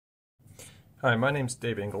Hi, my name's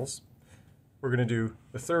Dave Ingalls. We're going to do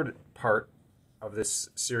the third part of this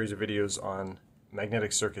series of videos on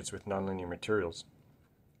magnetic circuits with nonlinear materials.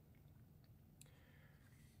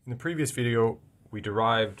 In the previous video, we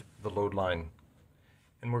derived the load line,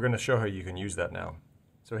 and we're going to show how you can use that now.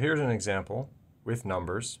 So here's an example with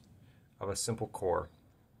numbers of a simple core.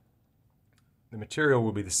 The material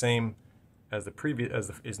will be the same as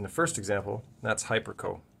is in the first example, and that's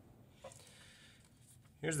hyperco.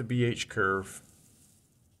 Here's the BH curve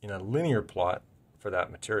in a linear plot for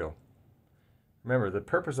that material. Remember, the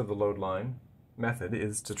purpose of the load line method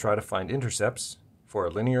is to try to find intercepts for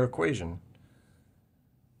a linear equation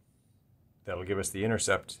that'll give us the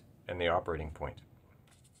intercept and the operating point.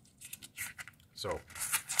 So,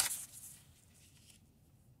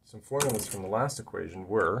 some formulas from the last equation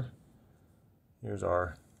were, here's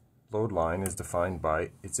our load line is defined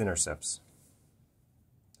by its intercepts.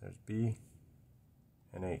 There's B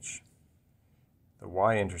and H. The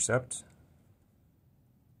y-intercept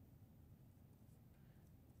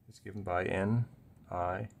is given by n,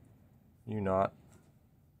 I, u naught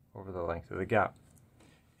over the length of the gap.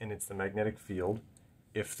 And it's the magnetic field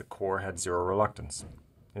if the core had zero reluctance.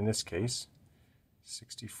 In this case,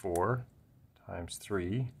 64 times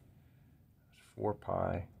 3 is 4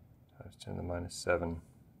 pi times 10 to the minus 7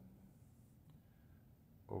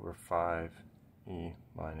 over 5e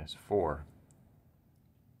minus 4.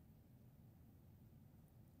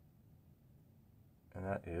 And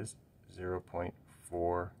that is 0.48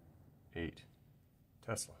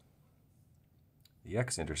 Tesla. The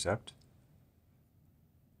x-intercept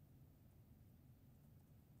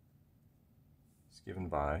is given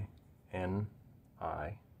by Ni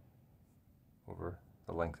over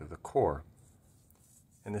the length of the core.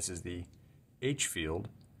 And this is the H field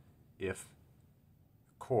if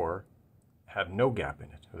the core had no gap in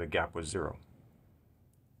it, or the gap was 0.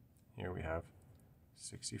 Here we have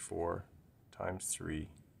 64 times 3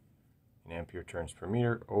 in ampere turns per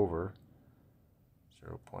meter over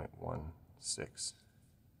 0.16.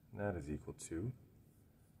 And that is equal to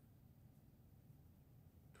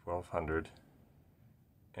 1200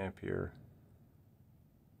 ampere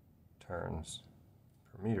turns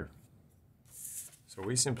per meter. So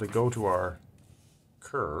we simply go to our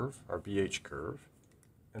curve, our BH curve,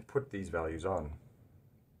 and put these values on.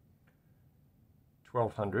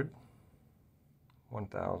 1200,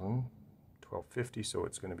 1000, 1250, so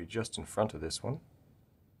it's going to be just in front of this one.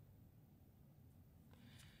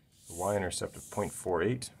 The y-intercept of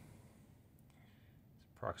 0.48 is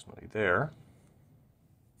approximately there.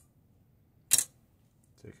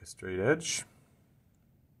 Take a straight edge.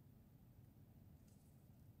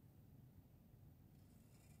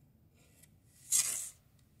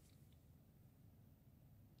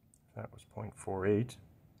 That was 0.48.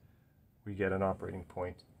 We get an operating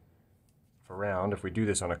point around. If we do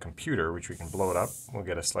this on a computer, which we can blow it up, we'll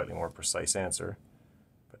get a slightly more precise answer.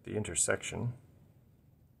 But the intersection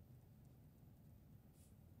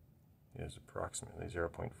is approximately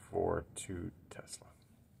 0.42 Tesla.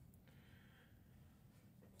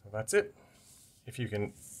 So that's it. If you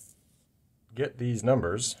can get these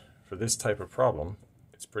numbers for this type of problem,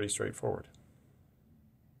 it's pretty straightforward.